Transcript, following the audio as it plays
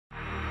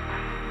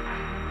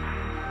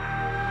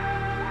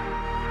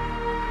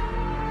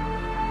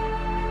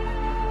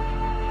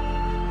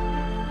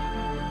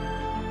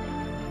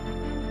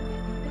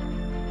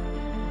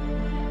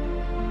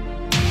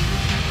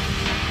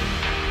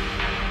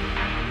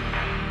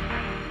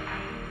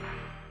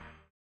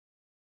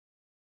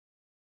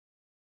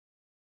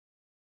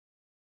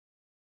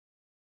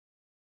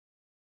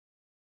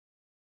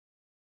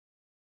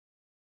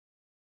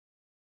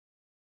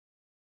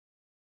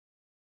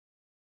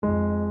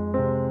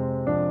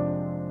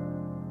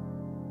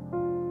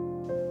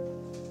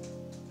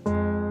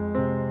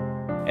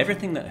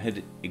Everything that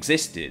had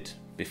existed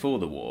before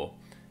the war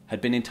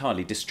had been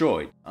entirely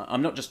destroyed.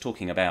 I'm not just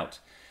talking about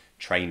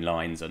train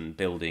lines and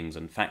buildings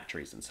and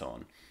factories and so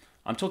on.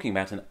 I'm talking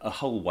about a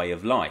whole way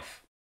of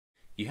life.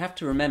 You have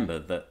to remember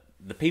that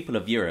the people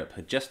of Europe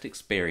had just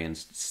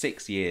experienced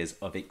 6 years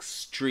of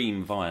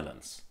extreme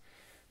violence.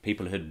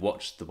 People had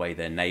watched the way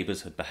their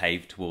neighbours had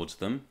behaved towards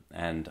them,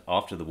 and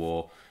after the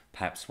war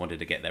perhaps wanted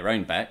to get their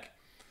own back.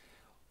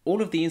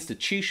 All of the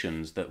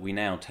institutions that we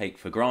now take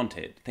for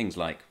granted, things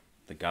like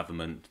the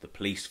government, the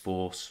police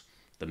force,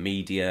 the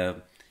media,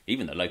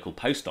 even the local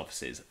post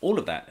offices, all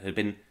of that had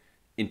been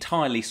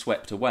entirely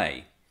swept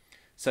away.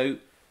 So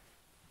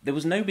there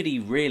was nobody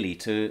really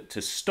to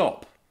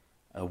stop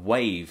a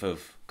wave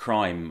of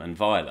crime and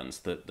violence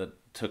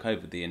that took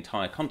over the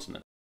entire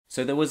continent.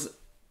 So there was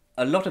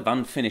a lot of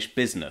unfinished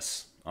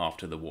business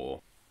after the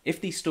war. If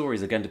these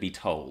stories are going to be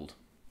told,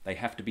 they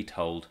have to be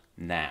told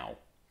now.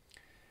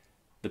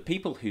 The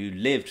people who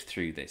lived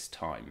through this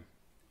time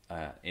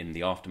in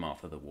the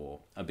aftermath of the war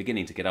are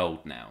beginning to get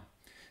old now.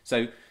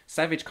 So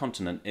Savage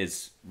Continent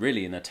is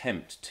really an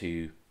attempt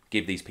to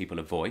give these people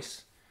a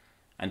voice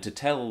and to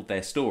tell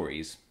their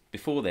stories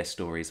before their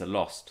stories are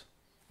lost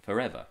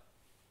forever.